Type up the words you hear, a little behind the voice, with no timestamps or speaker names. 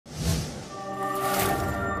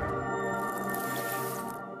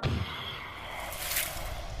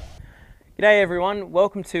G'day everyone,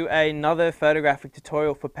 welcome to another photographic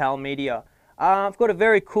tutorial for PAL Media. I've got a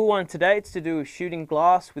very cool one today. It's to do with shooting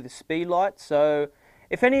glass with a speed light. So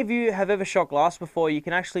if any of you have ever shot glass before,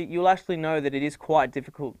 you'll actually know that it is quite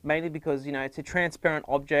difficult, mainly because it's a transparent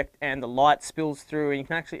object and the light spills through, and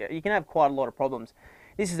you can have quite a lot of problems.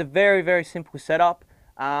 This is a very simple setup,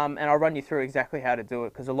 and I'll run you through exactly how to do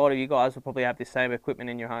it, because a lot of you guys will probably have the same equipment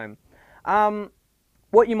in your home.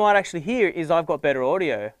 What you might actually hear is I've got better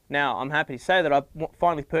audio. Now, I'm happy to say that I've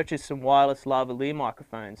finally purchased some wireless lavalier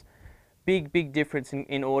microphones. Big difference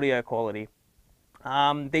in audio quality.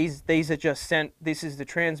 These are just sent, this is the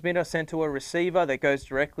transmitter sent to a receiver that goes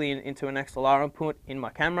directly into an XLR input in my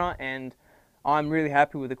camera, and I'm really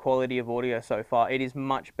happy with the quality of audio so far. It is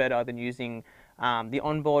much better than using the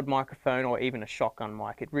onboard microphone or even a shotgun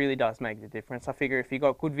mic. It really does make the difference. I figure if you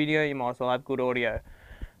got good video, you might as well have good audio.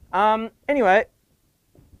 Anyway,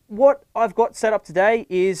 what I've got set up today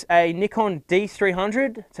is a Nikon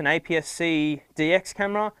D300, it's an APS-C DX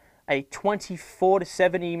camera, a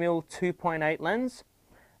 24-70mm 2.8 lens,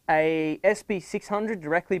 a SB600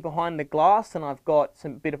 directly behind the glass, and I've got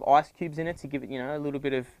some bit of ice cubes in it to give it, a little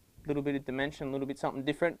bit of dimension, a little bit something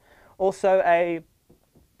different. Also a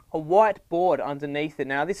white board underneath it.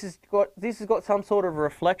 Now this has got some sort of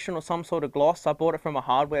reflection or some sort of gloss. I bought it from a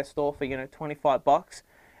hardware store for 25 bucks.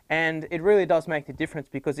 And it really does make the difference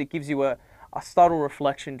because it gives you a subtle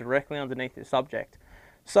reflection directly underneath the subject.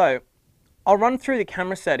 So I'll run through the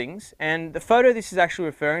camera settings, and the photo this is actually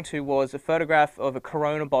referring to was a photograph of a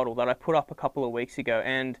Corona bottle that I put up a couple of weeks ago,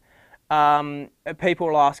 and people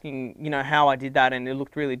were asking how I did that, and it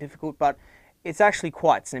looked really difficult, but it's actually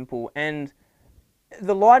quite simple. And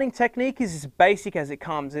the lighting technique is as basic as it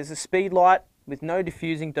comes. There's a speed light with no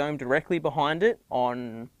diffusing dome directly behind it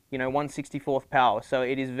on 1/64th power, so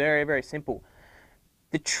it is very simple.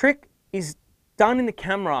 The trick is done in the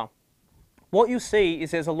camera. What you'll see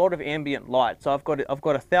is there's a lot of ambient light. So I've got a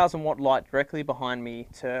 1000-watt light directly behind me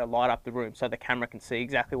to light up the room so the camera can see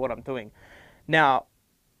exactly what I'm doing. Now,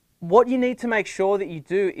 what you need to make sure that you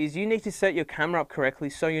do is you need to set your camera up correctly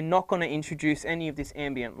so you're not going to introduce any of this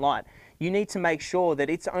ambient light. You need to make sure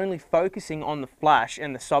that it's only focusing on the flash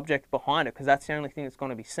and the subject behind it, because that's the only thing that's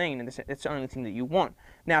going to be seen, and it's the only thing that you want.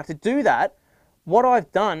 Now, to do that, what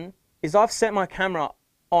I've done is I've set my camera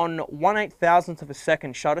on 1/8000th of a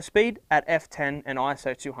second shutter speed at f10 and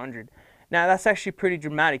ISO 200. Now, that's actually pretty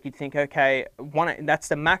dramatic. You'd think, okay, that's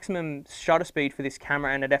the maximum shutter speed for this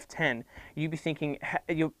camera, and at f10, you'd be thinking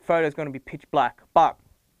your photo is going to be pitch black. But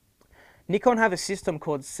Nikon have a system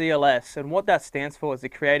called CLS, and what that stands for is the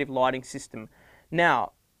Creative Lighting System.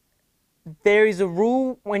 Now, there is a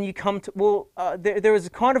rule when you come to, there is a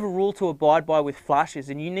kind of a rule to abide by with flashes,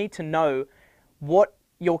 and you need to know what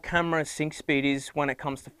your camera's sync speed is when it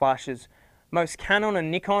comes to flashes. Most Canon and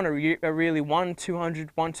Nikon are really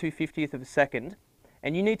 1/200th, 1/250th of a second,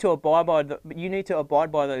 and you need to abide by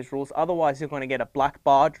those rules. Otherwise, you're going to get a black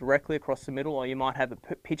bar directly across the middle, or you might have a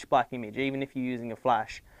pitch black image, even if you're using a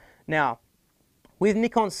flash. Now, with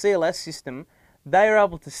Nikon CLS system, they are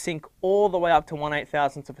able to sync all the way up to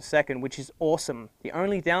 1/8000th of a second, which is awesome. The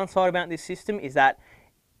only downside about this system is that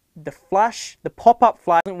the pop-up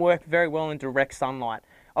flash doesn't work very well in direct sunlight.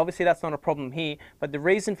 Obviously, that's not a problem here, but the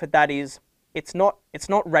reason for that is it's not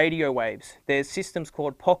radio waves. There's systems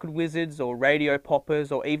called PocketWizzards or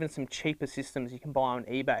RadioPoppers, or even some cheaper systems you can buy on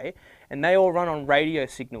eBay, and they all run on radio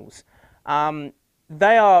signals.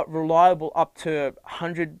 They are reliable up to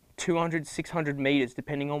 100, 200, 600 meters,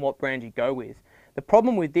 depending on what brand you go with. The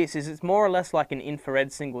problem with this is it's more or less like an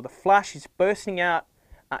infrared signal. The flash is bursting out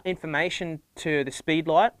information to the speed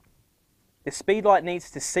light. The speed light needs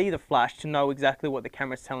to see the flash to know exactly what the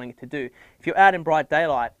camera is telling it to do. If you're out in bright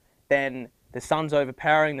daylight, then the sun's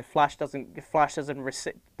overpowering. The flash doesn't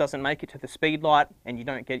make it to the speed light, and you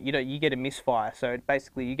get a misfire. So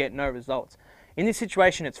basically, you get no results. In this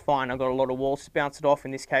situation, it's fine. I've got a lot of walls to bounce it off.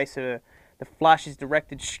 In this case, the flash is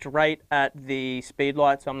directed straight at the speed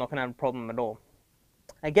light, so I'm not going to have a problem at all.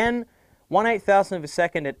 Again, 1/8000th of a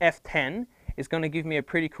second at f10 is going to give me a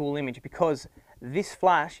pretty cool image, because this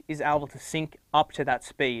flash is able to sync up to that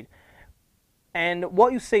speed. And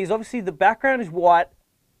what you'll see is obviously the background is white,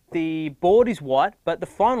 the board is white, but the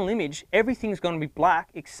final image, everything's going to be black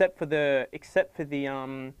except for the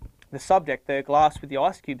subject, the glass with the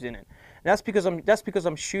ice cubes in it. And that's because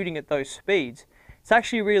I'm shooting at those speeds. It's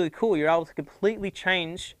actually really cool. You're able to completely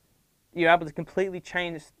change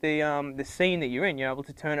the scene that you're in. You're able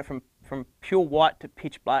to turn it from pure white to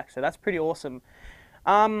pitch black. So that's pretty awesome.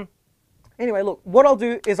 Anyway, look, what I'll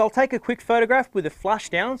do is I'll take a quick photograph with the flash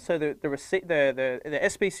down, so the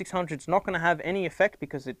SB600 is not going to have any effect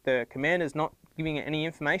because the commander is not giving it any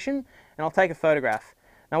information, and I'll take a photograph.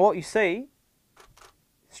 Now what you see,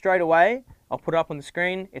 straight away, I'll put it up on the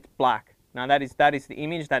screen, it's black. Now that is the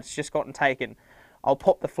image that's just gotten taken. I'll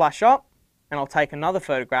pop the flash up, and I'll take another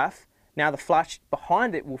photograph. Now the flash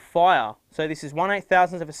behind it will fire. So this is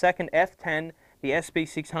 1/8,000th of a second f10, the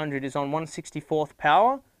SB600 is on 1/64th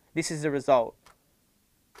power. This is the result.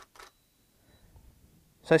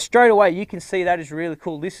 So straight away you can see that is really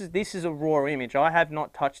cool. This is a raw image. I have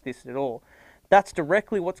not touched this at all. That's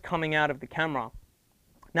directly what's coming out of the camera.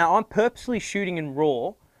 Now I'm purposely shooting in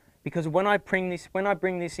RAW because when I bring this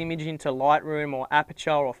image into Lightroom or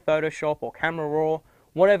Aperture or Photoshop or Camera Raw,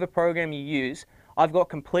 whatever program you use, I've got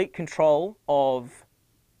complete control of,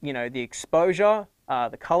 you know, the exposure,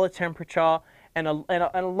 the color temperature, and a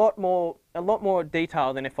lot more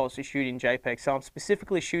detail than if I was to shoot in JPEG. So I'm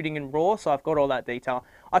specifically shooting in RAW, so I've got all that detail.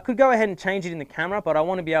 I could go ahead and change it in the camera, but I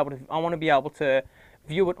want to be able to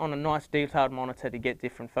view it on a nice detailed monitor to get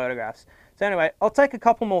different photographs. So anyway, I'll take a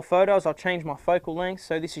couple more photos. I'll change my focal length.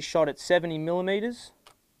 So this is shot at 70mm.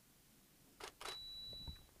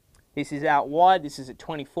 This is out wide. This is at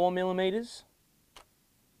 24mm.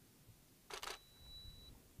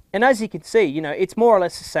 And as you can see, you know, it's more or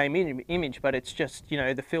less the same image, but it's just, you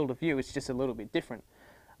know, the field of view is just a little bit different.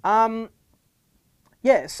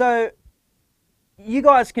 Yeah, so you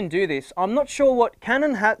guys can do this. I'm not sure what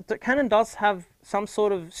Canon does have some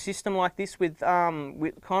sort of system like this with kind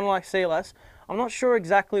of like CLS. I'm not sure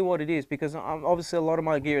exactly what it is because obviously a lot of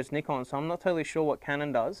my gear is Nikon, so I'm not totally sure what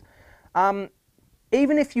Canon does.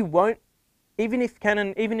 Even if you won't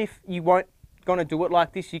going to do it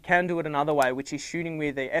like this, you can do it another way, which is shooting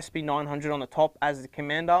with the SB900 on the top as the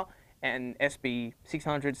commander and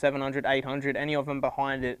SB600, 700, 800, any of them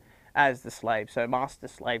behind it as the slave. So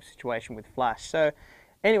master-slave situation with flash. So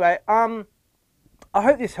anyway, I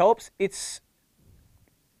hope this helps. It's,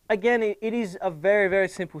 again, it is a very, very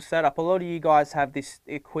simple setup. A lot of you guys have this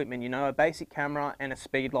equipment, you know, a basic camera and a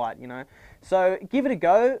speed light, you know. So give it a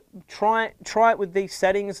go. Try it with these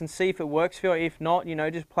settings and see if it works for you. If not, you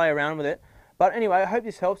know, just play around with it. But anyway, I hope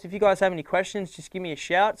this helps. If you guys have any questions, just give me a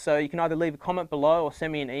shout. So you can either leave a comment below or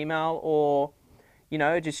send me an email, or, you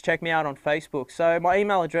know, just check me out on Facebook. So my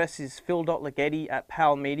email address is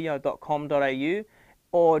phil.lagettie@palmedia.com.au,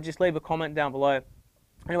 or just leave a comment down below.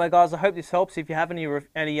 Anyway, guys, I hope this helps. If you have any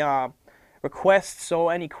requests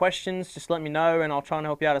or any questions, just let me know, and I'll try and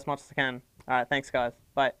help you out as much as I can. All right, thanks, guys.